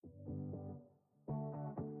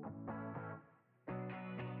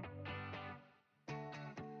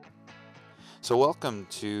So, welcome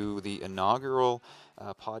to the inaugural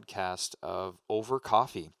podcast of Over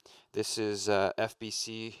Coffee. This is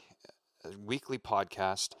FBC weekly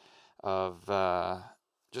podcast of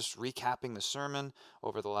just recapping the sermon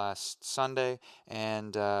over the last Sunday,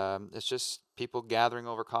 and it's just people gathering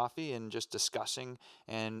over coffee and just discussing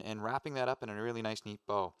and wrapping that up in a really nice, neat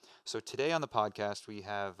bow. So today on the podcast we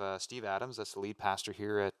have Steve Adams, that's the lead pastor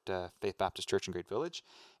here at Faith Baptist Church in Great Village,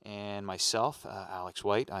 and myself, Alex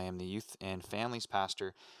White. I am the youth and families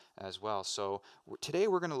pastor as well. So today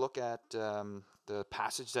we're going to look at the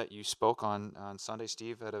passage that you spoke on Sunday,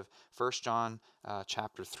 Steve, out of 1 John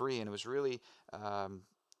chapter 3. And it was really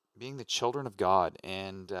being the children of God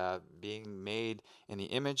and being made in the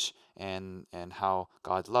image and how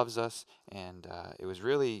God loves us. And it was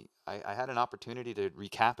really, I had an opportunity to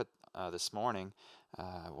recap it this morning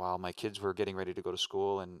while my kids were getting ready to go to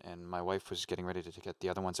school and my wife was getting ready to get the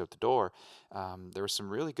other ones out the door. There was some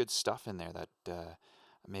really good stuff in there that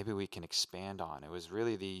maybe we can expand on. It was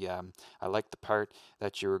really I like the part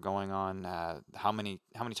that you were going on, how many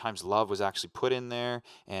times love was actually put in there,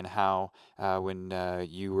 and how when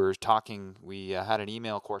you were talking, we had an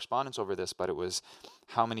email correspondence over this, but it was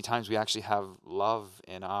how many times we actually have love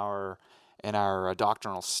in our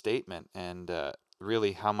doctrinal statement, and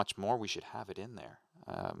really how much more we should have it in there.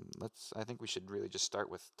 I think we should really just start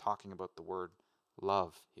with talking about the word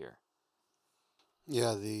love here.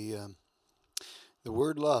 Yeah, the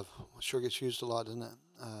word love sure gets used a lot, doesn't it?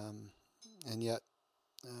 And yet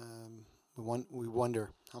we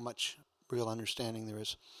wonder how much real understanding there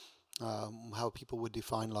is, how people would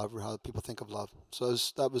define love or how people think of love. So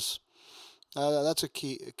that's a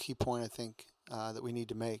key point I think that we need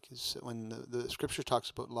to make is that when the scripture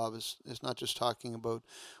talks about love is not just talking about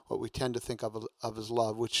what we tend to think of as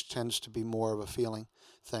love, which tends to be more of a feeling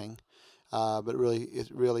thing, but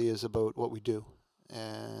it really is about what we do.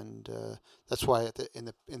 And that's why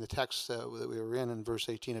in the text that we were in verse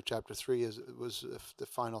 18 of chapter 3 was the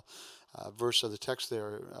final verse of the text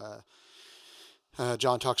there.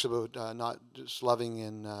 John talks about not just loving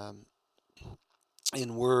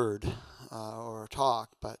in word or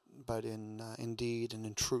talk, but in deed and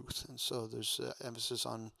in truth. And so there's emphasis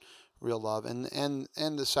on real love and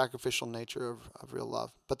the sacrificial nature of real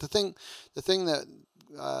love. But the thing that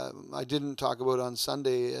I didn't talk about on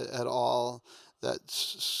Sunday at all that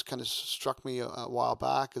kind of struck me a while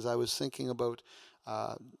back as I was thinking about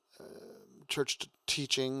uh, church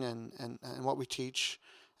teaching and what we teach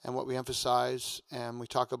and what we emphasize, and we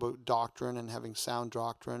talk about doctrine and having sound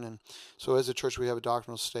doctrine. And so as a church we have a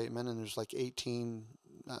doctrinal statement, and there's like 18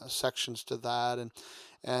 sections to that,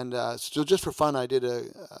 and so just for fun I did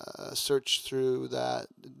a search through that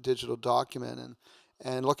digital document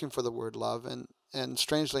and looking for the word love, and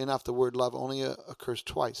strangely enough the word love only occurs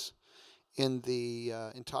twice in the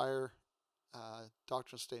entire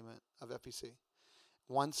doctrinal statement of FPC.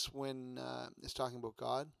 Once when it's talking about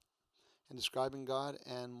God and describing God,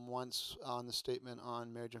 and once on the statement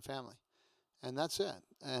on marriage and family, and that's it.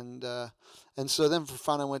 And so then for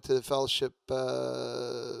fun, I went to the fellowship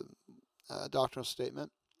doctrinal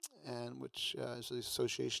statement, and which is the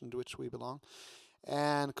association to which we belong,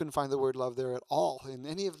 and couldn't find the word love there at all in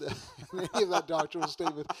any of the in any of that doctrinal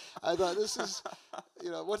statement. I thought, this is,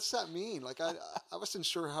 what's that mean? Like I wasn't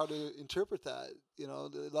sure how to interpret that.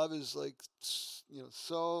 The love is like,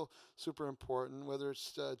 so super important. Whether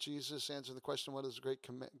it's Jesus answering the question, what is the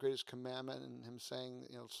greatest commandment, and him saying,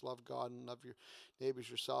 to love God and love your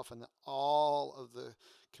neighbors yourself, and all of the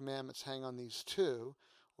commandments hang on these two.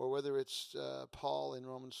 Or whether it's Paul in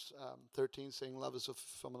Romans 13 saying love is a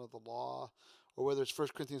fulfillment of the law, or whether it's 1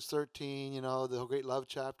 Corinthians 13, the great love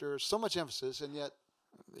chapter. So much emphasis, and yet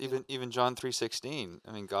Even John 3:16.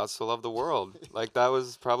 I mean, God so loved the world. Like, that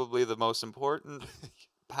was probably the most important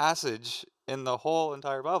passage in the whole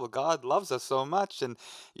entire Bible. God loves us so much, and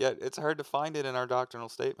yet it's hard to find it in our doctrinal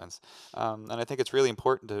statements. And I think it's really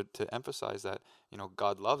important to emphasize that,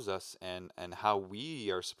 God loves us, and how we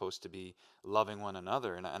are supposed to be loving one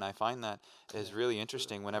another. And I find that is really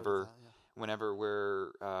interesting whenever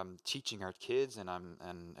we're teaching our kids, and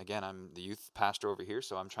again, I'm the youth pastor over here,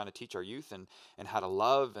 so I'm trying to teach our youth and how to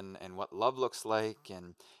love, and what love looks like,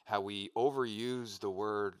 and how we overuse the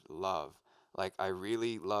word love. Like, I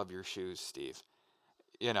really love your shoes, Steve.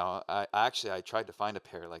 I tried to find a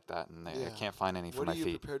pair like that, and I yeah. can't find any for What are my you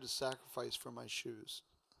feet. prepared to sacrifice for my shoes?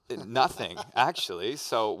 Nothing, actually.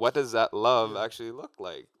 So what does that love Yeah. actually look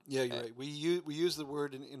like? Yeah, you're Eh, right. We use the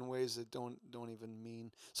word in ways that don't even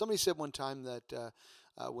mean. Somebody said one time that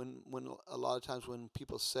when a lot of times when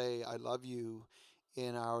people say "I love you"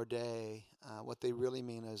 in our day, what they really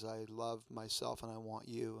mean is "I love myself and I want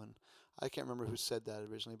you," and I can't remember who said that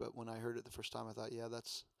originally, but when I heard it the first time, I thought, yeah,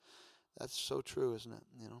 that's so true, isn't it?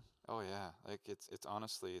 You know. Oh yeah, like it's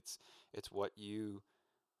honestly it's what you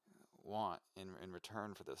want in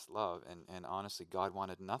return for this love, and honestly, God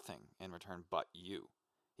wanted nothing in return but you.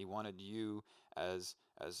 He wanted you as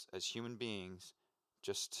human beings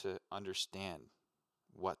just to understand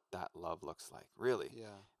what that love looks like. Really,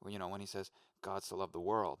 Yeah. when he says God so loved the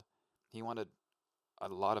world, he wanted a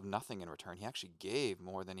lot of nothing in return. He actually gave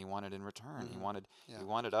more than he wanted in return. He Mm-hmm. wanted he Yeah.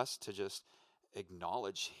 wanted us to just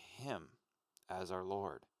acknowledge him as our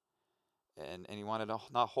Lord. And he wanted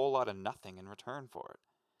a whole lot of nothing in return for it.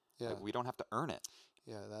 Like, Yeah. we don't have to earn it.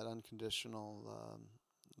 Yeah. That unconditional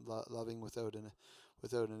loving without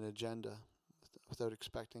an agenda, without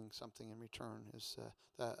expecting something in return, is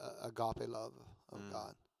that agape love of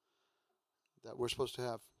God that we're supposed to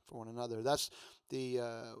have for one another. That's the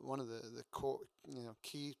one of the core,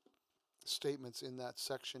 key statements in that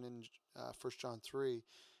section in 1 John 3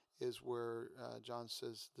 is where John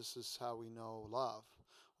says, "This is how we know love,"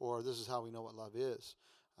 or "This is how we know what love is."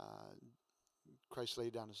 Uh, Christ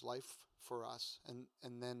laid down his life for us, and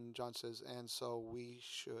then John says, "And so we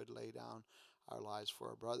should lay down our lives for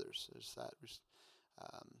our brothers." There's that,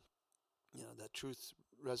 um, that truth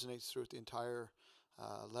resonates through the entire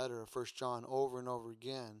letter of First John over and over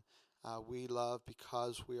again. We love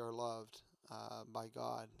because we are loved by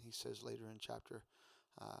God. He says later in chapter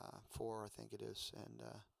 4, I think it is, and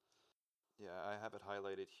Yeah, I have it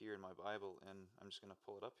highlighted here in my Bible, and I'm just going to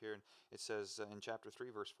pull it up here. And it says in chapter 3,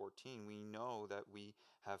 verse 14, we know that we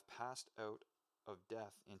have passed out of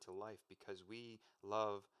death into life because we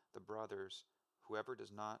love the brothers. Whoever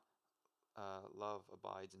does not love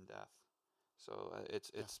abides in death. So yeah.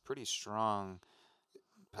 it's pretty strong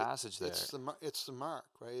passage there. It's the mark,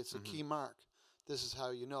 right? It's a Mm-hmm. key mark. This is how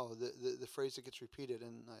you know. The phrase that gets repeated,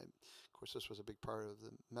 and of course this was a big part of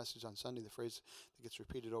the message on Sunday. The phrase that gets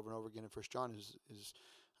repeated over and over again in First John is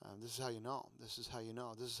this is how you know. This is how you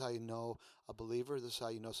know. This is how you know a believer. This is how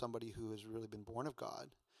you know somebody who has really been born of God.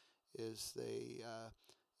 Is they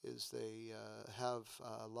have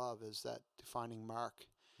love as that defining mark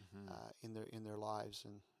in their lives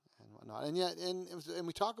and whatnot. And yet, and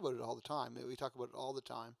we talk about it all the time. We talk about it all the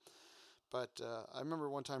time. But I remember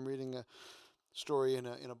one time reading a story in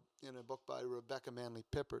a book by Rebecca Manley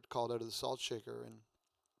Pippert called "Out of the Salt Shaker," and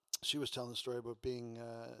she was telling the story about being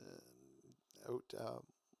out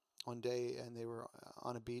one day, and they were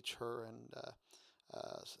on a beach, her and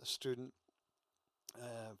a student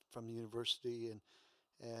from the university,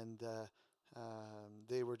 and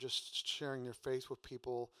they were just sharing their faith with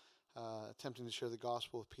people, attempting to share the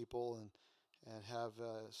gospel with people, and have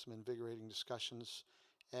some invigorating discussions.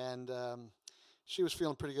 And she was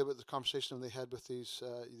feeling pretty good with the conversation they had with these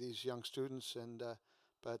young students,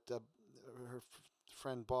 but her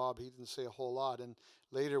friend Bob, he didn't say a whole lot. And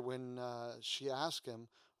later, when she asked him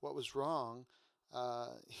what was wrong,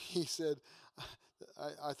 he said,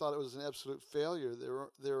 I thought it was an absolute failure.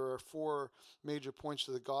 There are 4 major points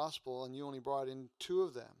to the gospel, and you only brought in 2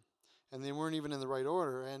 of them, and they weren't even in the right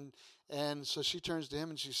order. And so she turns to him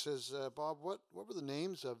and she says, Bob, what were the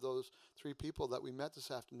names of those 3 people that we met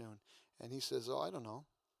this afternoon? And he says, oh, I don't know.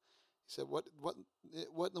 He said, what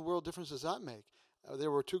in the world difference does that make?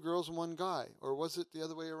 There were 2 girls and 1 guy, or was it the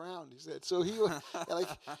other way around? He said. So he was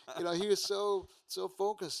he was so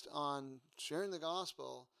focused on sharing the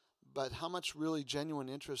gospel, but how much really genuine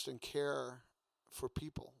interest and care for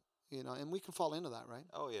people, and we can fall into that, right?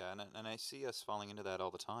 Oh yeah, and I see us falling into that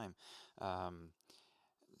all the time.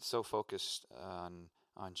 So focused on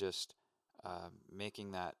just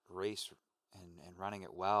making that race and running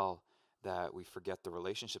it well that we forget the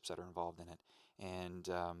relationships that are involved in it. And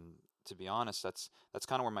to be honest, that's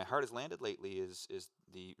kind of where my heart has landed lately is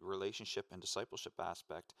the relationship and discipleship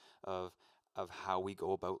aspect of how we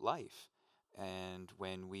go about life. And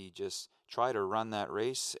when we just try to run that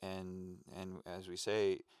race and as we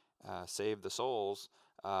say, save the souls,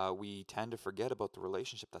 we tend to forget about the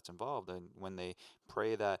relationship that's involved. And when they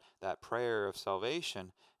pray that prayer of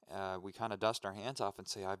salvation, we kind of dust our hands off and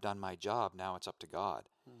say, "I've done my job. Now it's up to God."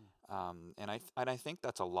 And I think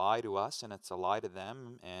that's a lie to us, and it's a lie to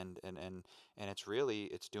them, and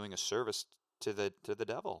it's doing a service to the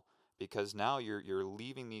devil, because now you're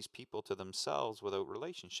leaving these people to themselves without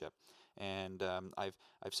relationship. And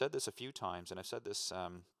I've said this a few times, and I've said this.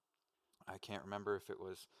 I can't remember if it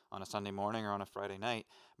was on a Sunday morning or on a Friday night,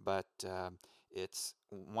 but it's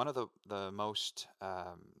one of the most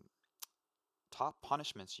top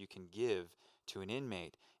punishments you can give to an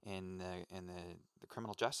inmate in the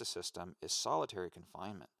criminal justice system is solitary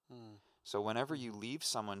confinement. So whenever you leave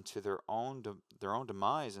someone to their own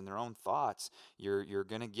demise and their own thoughts, you're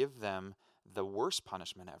going to give them the worst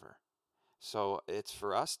punishment ever. So it's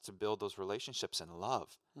for us to build those relationships in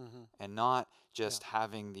love, Mm-hmm. and not just Yeah.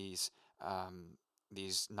 having these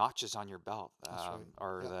notches on your belt, That's right.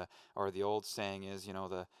 or Yeah. the old saying is,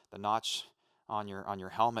 the notch on your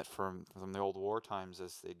helmet from the old war times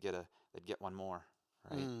is they'd get one more,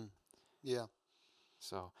 right? Yeah.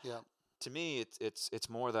 So Yeah. to me, it's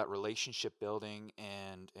more that relationship building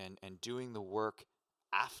and doing the work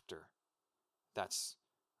after that's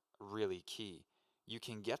really key. You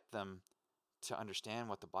can get them to understand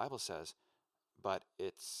what the Bible says, but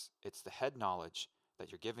it's the head knowledge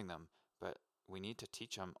that you're giving them. But we need to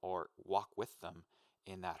teach them or walk with them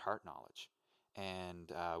in that heart knowledge.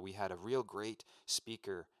 And we had a real great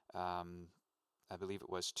speaker. I believe it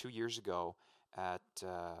was 2 years ago at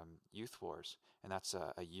Youth Wars, and that's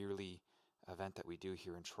a yearly event that we do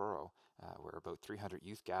here in Truro, where about 300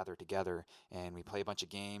 youth gather together and we play a bunch of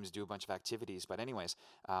games, do a bunch of activities. But anyways,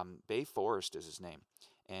 Bay Forrest is his name,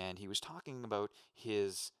 and he was talking about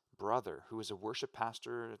his brother, who was a worship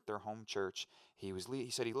pastor at their home church. He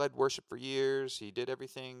said he led worship for years. He did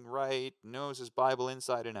everything right, knows his Bible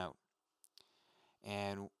inside and out.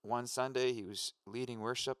 And one Sunday he was leading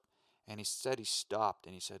worship, and he said he stopped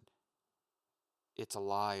and he said, "It's a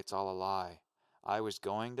lie, it's all a lie. I was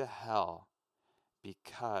going to hell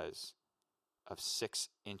because of 6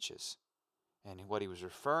 inches." And what he was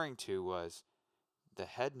referring to was the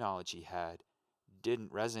head knowledge he had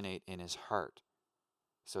didn't resonate in his heart.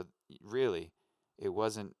 So really, he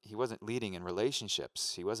wasn't leading in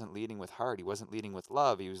relationships. He wasn't leading with heart. He wasn't leading with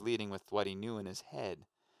love. He was leading with what he knew in his head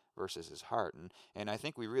versus his heart. And I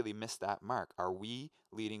think we really missed that mark. Are we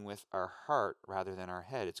leading with our heart rather than our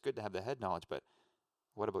head? It's good to have the head knowledge, but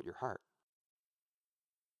what about your heart?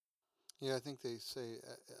 Yeah. I think they say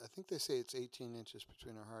it's 18 inches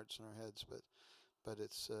between our hearts and our heads, but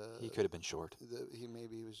it's He could have been short. he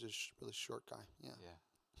was just a really short guy. Yeah. Yeah.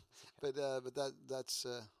 But that's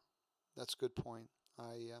a good point.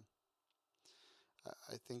 I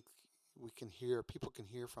think people can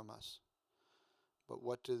hear from us, but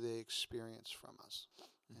what do they experience from us?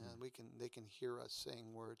 Mm-hmm. And they can hear us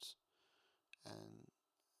saying words, and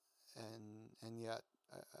yet,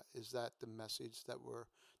 is that the message that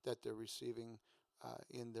they're receiving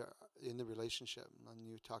in the relationship? And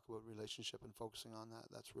you talk about relationship and focusing on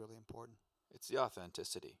that. That's really important. It's the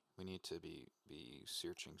authenticity we need to be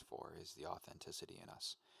searching for, is the authenticity in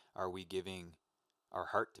us. Are we giving our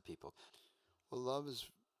heart to people? Well, love is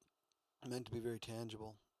meant to be very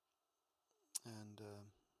tangible, and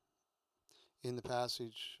in the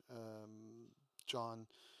passage, John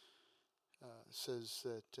says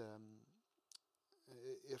that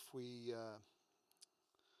if we, how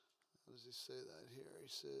does he say that here? He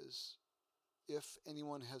says, if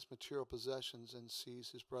anyone has material possessions and sees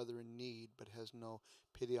his brother in need but has no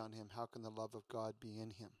pity on him, how can the love of God be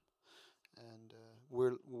in him? And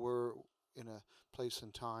we're in a place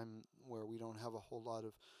and time where we don't have a whole lot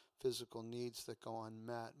of physical needs that go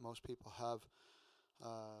unmet. Most people have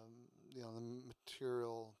the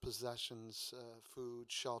material possessions, food,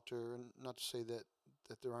 shelter, and not to say that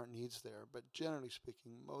there aren't needs there, but generally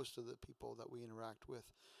speaking, most of the people that we interact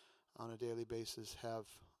with on a daily basis have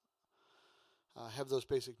those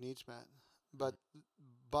basic needs met. But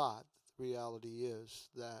the reality is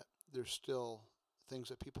that there's still things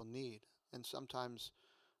that people need, and sometimes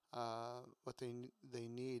what they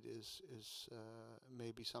need is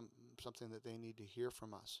maybe something that they need to hear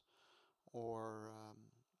from us, or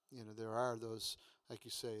there are those, like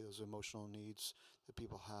you say, those emotional needs that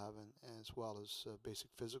people have, and as well as basic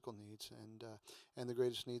physical needs, and the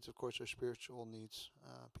greatest needs, of course, are spiritual needs.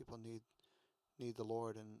 People need the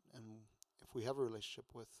Lord, and if we have a relationship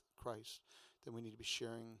with Christ, then we need to be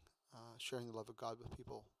sharing the love of God with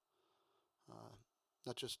people,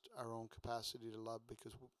 not just our own capacity to love,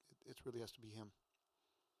 because it really has to be Him.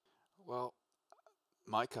 Well,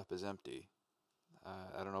 my cup is empty.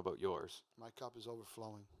 I don't know about yours. My cup is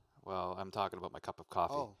overflowing. Well, I'm talking about my cup of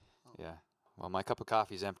coffee. Oh. Yeah. Well, my cup of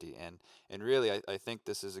coffee is empty, and really, I think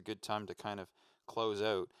this is a good time to kind of close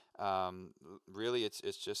out. Really,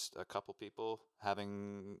 it's just a couple people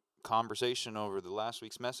having conversation over the last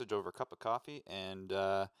week's message over a cup of coffee, and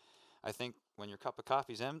I think when your cup of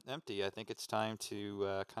coffee is empty, I think it's time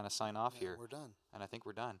to kind of sign off here. We're done. And I think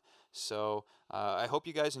we're done. So I hope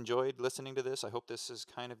you guys enjoyed listening to this. I hope this has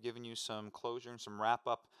kind of given you some closure and some wrap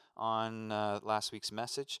up on last week's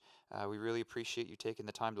message. We really appreciate you taking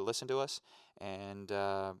the time to listen to us, and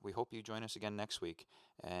we hope you join us again next week.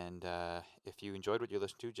 And if you enjoyed what you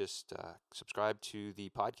listened to, just subscribe to the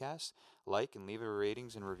podcast, like and leave a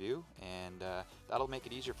ratings and review, and that'll make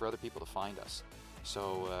it easier for other people to find us.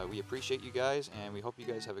 So we appreciate you guys, and we hope you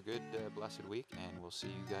guys have a good, blessed week, and we'll see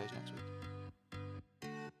you guys next week.